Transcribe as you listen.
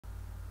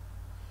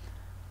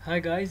Hi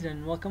guys,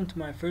 and welcome to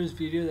my first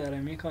video that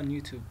I make on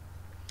YouTube.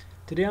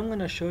 Today I'm going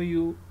to show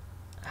you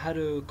how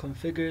to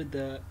configure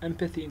the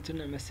empathy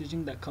internet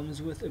messaging that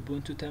comes with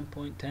Ubuntu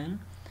 10.10,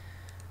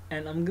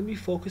 and I'm going to be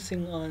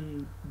focusing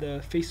on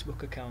the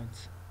Facebook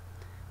accounts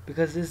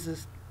because this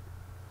is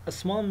a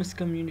small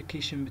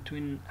miscommunication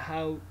between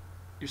how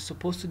you're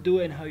supposed to do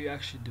it and how you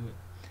actually do it.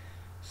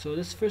 So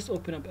let's first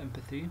open up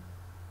empathy.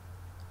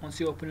 Once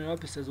you open it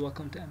up, it says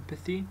welcome to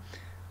empathy,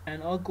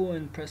 and I'll go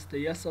and press the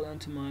yes. I'll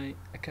enter my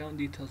account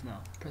details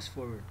now. Press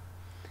forward.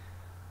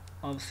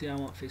 Obviously I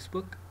want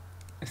Facebook.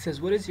 It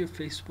says what is your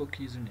Facebook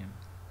username.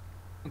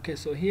 Okay,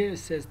 so here it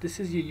says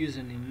this is your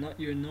username, not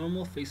your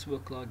normal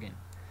Facebook login.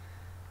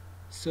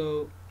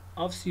 So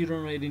obviously you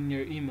don't write in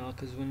your email,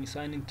 because when you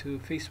sign into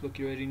Facebook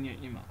you write in your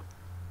email,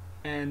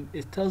 and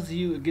it tells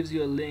you, it gives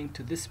you a link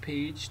to this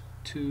page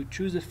to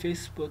choose a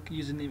Facebook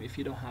username if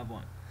you don't have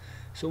one.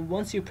 So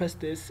once you press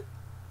this,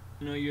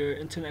 your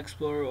Internet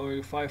Explorer or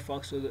your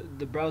Firefox or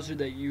the browser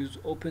that you use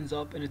opens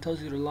up, and it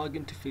tells you to log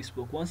into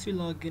Facebook. Once you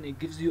log in, it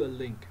gives you a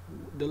link.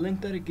 The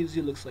link that it gives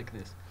you looks like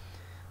this: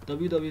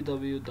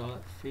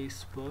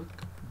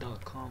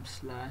 www.facebook.com/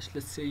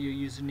 let's say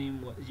your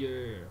username,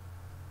 your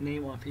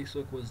name on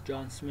Facebook was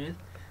John Smith.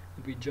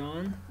 It'd be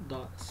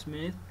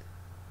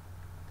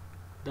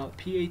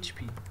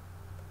john.smith.php.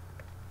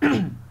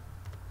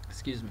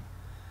 Excuse me.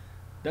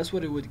 That's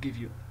what it would give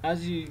you.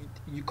 As you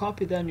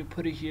copy that and you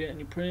put it here, and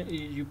you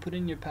put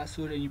in your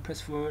password and you press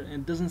forward, and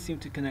it doesn't seem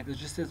to connect. It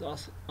just says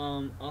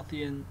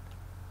authie, and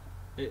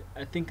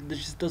I think this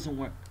just doesn't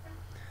work.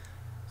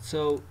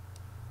 So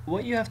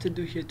what you have to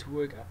do here to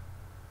work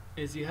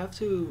is you have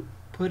to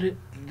put it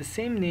the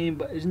same name,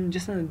 but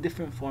just in a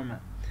different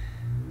format.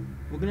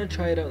 We're gonna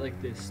try it out like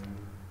this: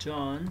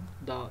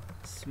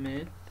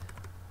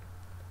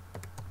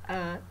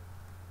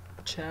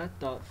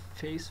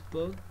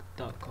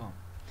 john.smith@chat.facebook.com.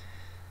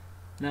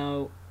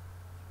 Now,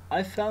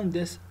 I found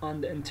this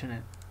on the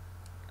internet.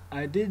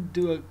 I did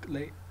do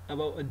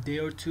about a day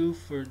or two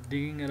for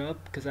digging it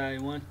up, because I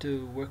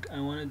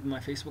wanted my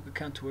Facebook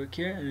account to work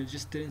here, and it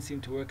just didn't seem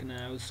to work, and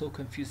I was so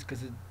confused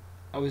because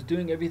I was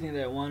doing everything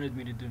that it wanted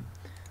me to do,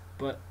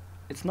 but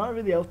it's not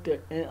really out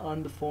there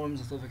on the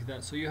forums and stuff like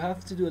that. So you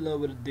have to do a little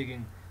bit of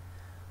digging.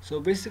 So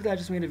basically, I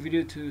just made a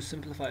video to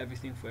simplify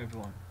everything for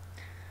everyone.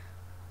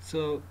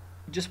 So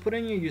just put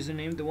in your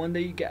username, the one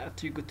that you get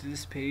after you go to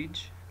this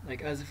page.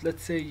 Like, as if,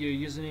 let's say your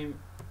username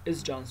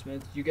is John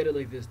Smith, you get it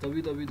like this: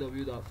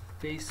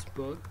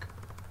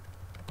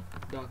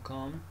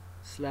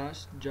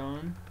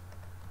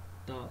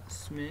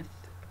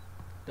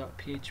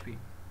 www.facebook.com/john.smith.php.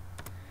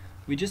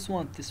 We just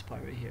want this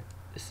part right here.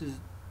 This is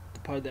the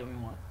part that we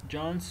want.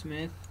 John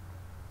Smith,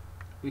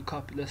 we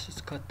copy, let's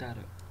just cut that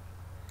out.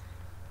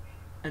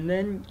 And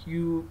then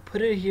you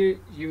put it here,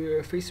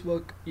 your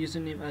Facebook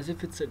username, as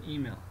if it's an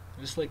email,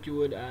 just like you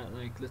would at,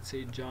 like, let's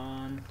say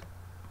John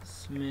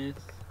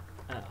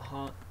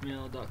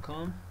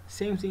Smith@hotmail.com.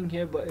 Same thing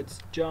here, but it's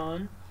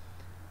john.smith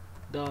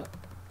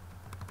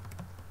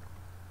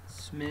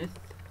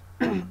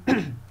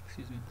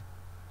excuse me,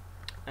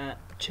 at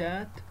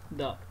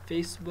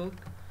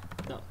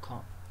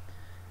chat.facebook.com.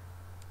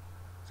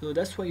 So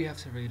that's what you have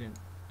to write in.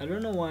 I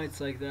don't know why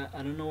it's like that.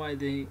 I don't know why I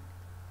don't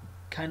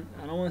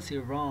want to say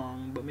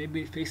wrong, but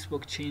maybe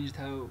Facebook changed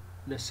how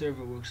the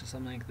server works or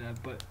something like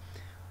that. But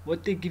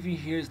what they give you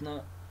here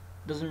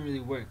doesn't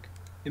really work.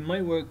 It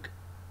might work,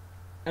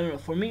 I don't know,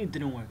 for me it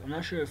didn't work. I'm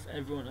not sure if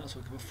everyone else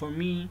worked, but for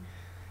me,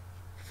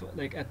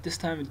 like at this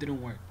time, it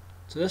didn't work.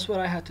 So that's what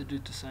I had to do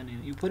to sign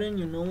in. You put in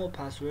your normal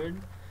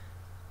password,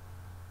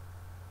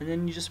 and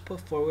then you just put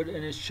forward,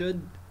 and it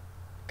should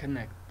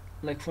connect.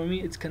 Like for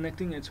me, it's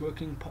connecting, it's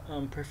working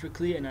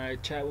perfectly, and I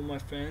chat with my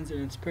friends,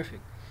 and it's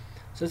perfect.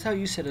 So that's how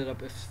you set it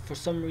up. If for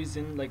some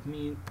reason, like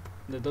me,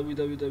 the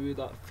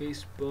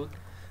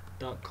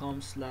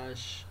www.facebook.com/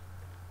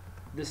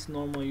 this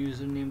normal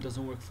username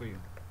doesn't work for you.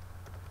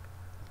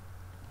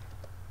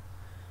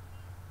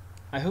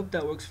 I hope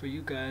that works for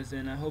you guys,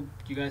 and I hope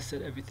you guys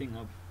set everything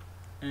up.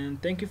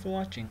 And thank you for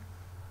watching.